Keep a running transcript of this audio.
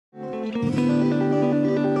G'day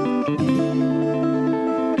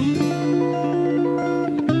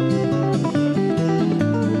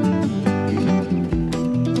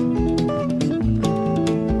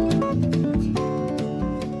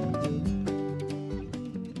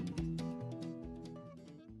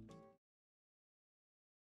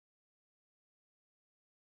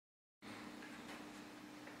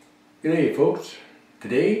folks,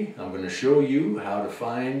 today I'm going to show you how to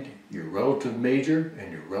find your relative major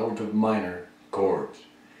and your relative minor chords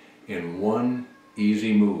in one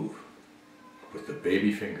easy move with the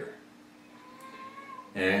baby finger.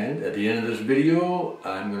 And at the end of this video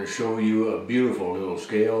I'm going to show you a beautiful little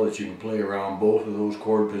scale that you can play around both of those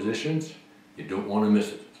chord positions. You don't want to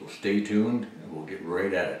miss it, so stay tuned and we'll get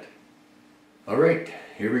right at it. Alright,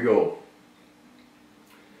 here we go.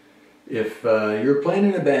 If you're playing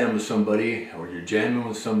in a band with somebody or you're jamming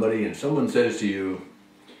with somebody and someone says to you,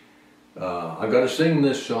 I've got to sing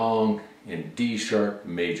this song in D sharp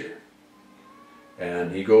major.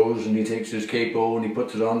 And he goes and he takes his capo and he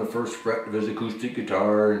puts it on the first fret of his acoustic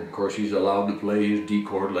guitar, and of course he's allowed to play his D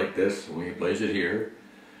chord like this when he plays it here,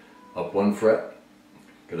 up one fret,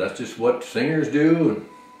 because that's just what singers do and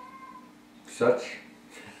such.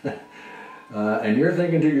 And you're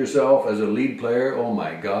thinking to yourself as a lead player, oh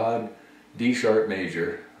my God, D sharp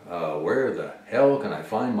major, where the hell can I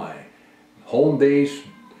find my home base,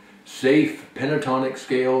 safe pentatonic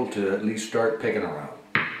scale to at least start picking around?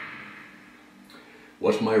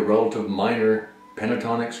 What's my relative minor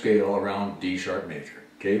pentatonic scale around D sharp major?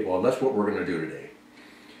 Okay, well that's what we're going to do today.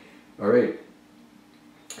 Alright,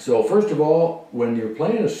 so first of all, when you're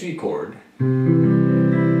playing a C chord,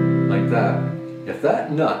 like that, if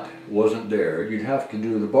that nut wasn't there, you'd have to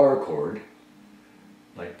do the bar chord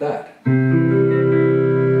like that.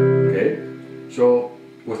 Okay, so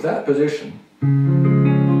with that position,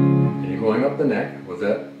 and you're going up the neck with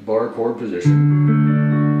that bar chord position,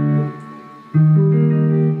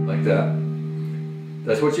 like that.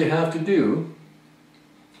 That's what you have to do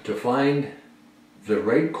to find the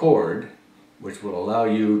right chord, which will allow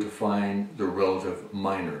you to find the relative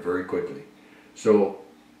minor very quickly. So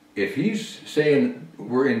if he's saying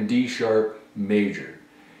we're in D sharp major,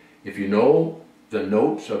 if you know the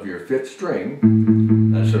notes of your fifth string,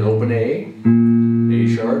 that's an open A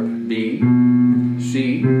sharp, B,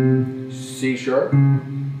 C, C sharp,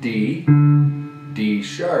 D, D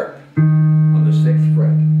sharp on the 6th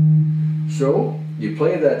fret. So you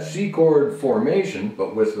play that C chord formation,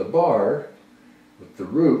 but with the bar, with the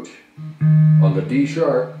root on the D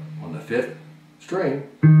sharp on the 5th string.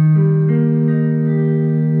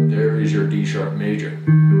 There is your D sharp major.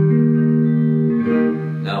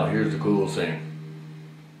 Now here's the cool thing.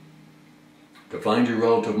 To find your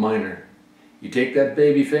relative minor, you take that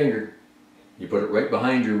baby finger, you put it right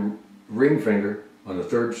behind your ring finger on the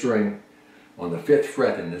 3rd string, on the 5th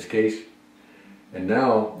fret in this case, and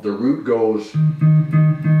now the root goes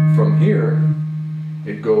from here,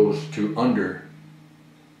 it goes to under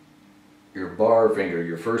your bar finger,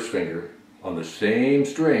 your 1st finger, on the same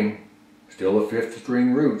string. Still a 5th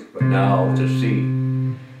string root, but now it's a C.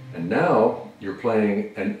 And now you're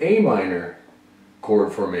playing an A minor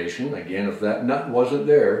chord formation. Again, if that nut wasn't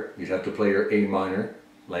there, you'd have to play your A minor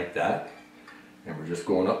like that. And we're just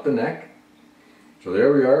going up the neck. So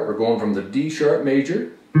there we are. We're going from the D sharp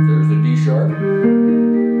major. There's the D sharp.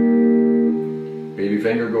 Baby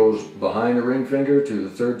finger goes behind the ring finger to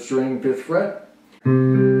the 3rd string, 5th fret.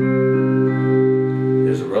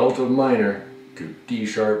 Is a relative minor to D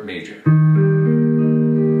sharp major.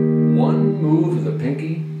 One move of the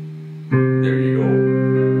pinky, there you go.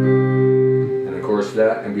 And of course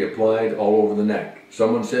that can be applied all over the neck.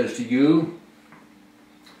 Someone says to you,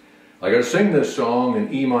 I gotta sing this song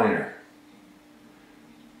in E minor.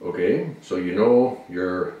 Okay, so you know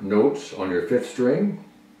your notes on your 5th string.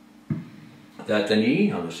 That's an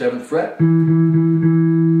E on the 7th fret.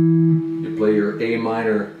 You play your A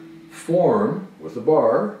minor form with the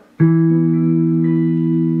bar.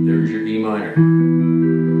 There's your E minor.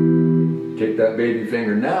 Take that baby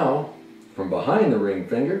finger now from behind the ring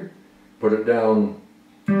finger, put it down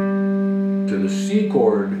to the C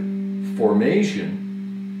chord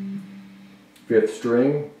formation, 5th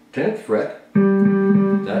string, 10th fret.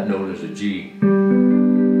 That note is a G.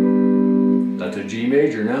 That's a G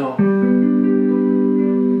major now.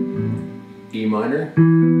 E minor,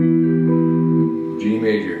 G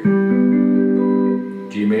major.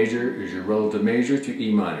 G major is your relative major to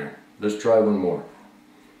E minor. Let's try one more.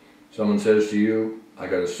 Someone says to you, I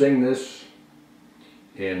gotta sing this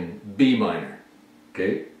in B minor.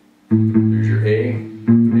 Okay? There's your A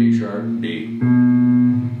sharp, B.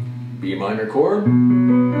 B minor chord.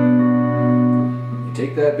 You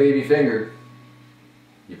take that baby finger,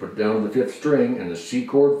 you put it down to the 5th string and the C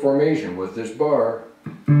chord formation with this bar.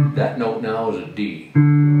 That note now is a D.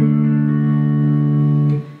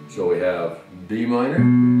 So we have B minor,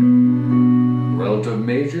 relative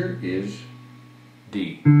major is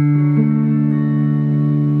D.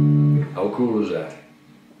 How cool is that?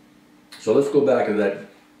 So let's go back to that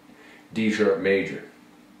D sharp major.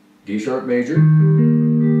 D sharp major,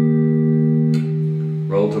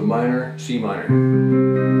 relative minor, C minor.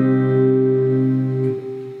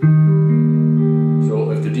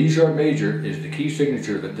 So if the D sharp major is the key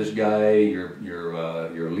signature that this guy,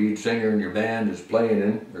 your lead singer in your band is playing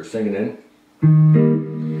in, or singing in,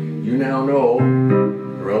 you now know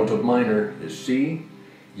the relative minor is C.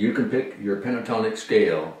 You can pick your pentatonic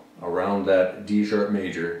scale around that D sharp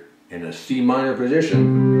major in a C minor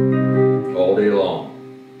position all day long.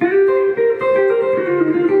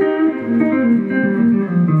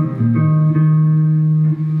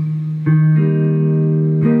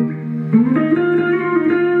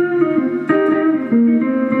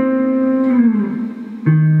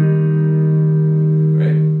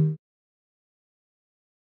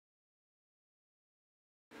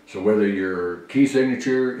 So whether your key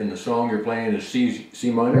signature in the song you're playing is C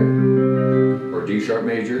minor or D sharp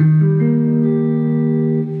major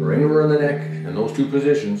or anywhere in the neck in those two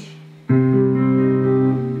positions,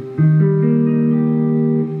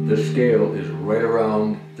 this scale is right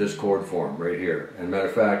around this chord form right here. And matter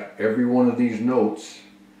of fact, every one of these notes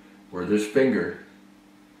where this finger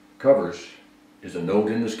covers is a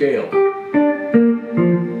note in the scale.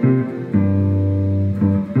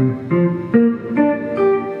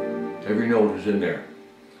 Every note is in there,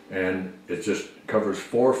 and it just covers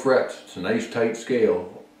 4 frets. It's a nice tight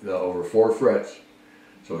scale over 4 frets.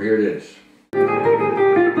 So here it is. I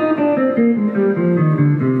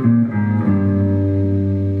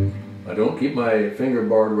don't keep my finger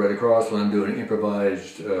barred right across when I'm doing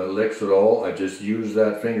improvised licks at all. I just use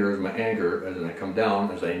that finger as my anchor and then I come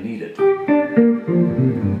down as I need it.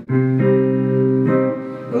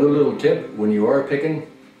 Another little tip, when you are picking,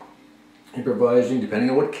 improvising, depending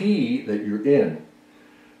on what key that you're in,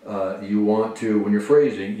 you want to, when you're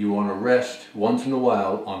phrasing, you want to rest once in a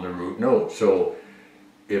while on the root note. So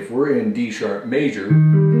if we're in D sharp major,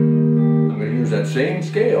 I'm going to use that same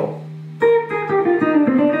scale.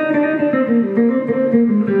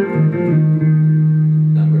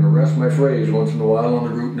 I'm going to rest my phrase once in a while on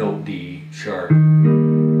the root note D sharp.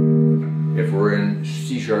 If we're in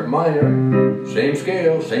C sharp minor, same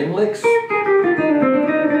scale, same licks. But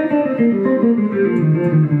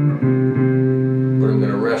I'm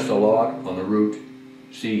going to rest a lot on the root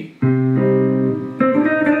C.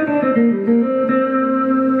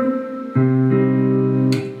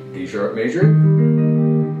 D sharp major.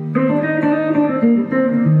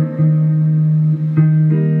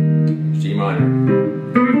 C minor.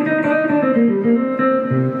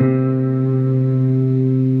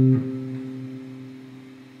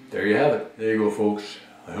 There you have it. There you go, folks.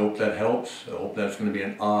 I hope that helps. I hope that's going to be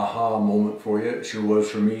an aha moment for you. It sure was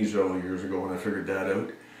for me several years ago when I figured that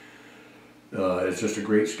out. It's just a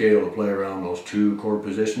great scale to play around those 2 chord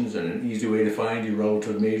positions, and an easy way to find your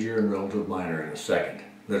relative major and relative minor in a second.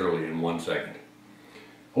 Literally in 1 second.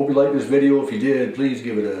 Hope you liked this video. If you did, please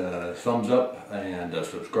give it a thumbs up and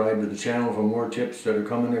subscribe to the channel for more tips that are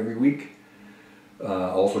coming every week.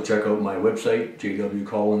 Also check out my website,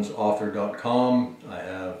 jwcollinsauthor.com. I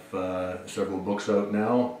have several books out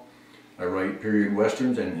now. I write period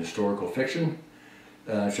westerns and historical fiction.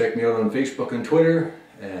 Check me out on Facebook and Twitter,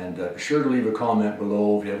 and be sure to leave a comment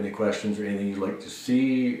below if you have any questions or anything you'd like to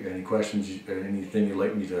see, any questions, anything you'd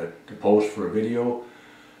like me to post for a video,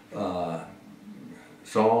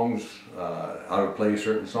 songs, how to play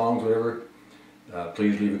certain songs, whatever.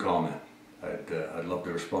 Please leave a comment. I'd love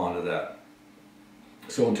to respond to that.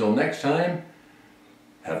 So until next time,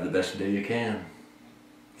 have the best day you can.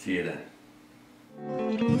 See you then.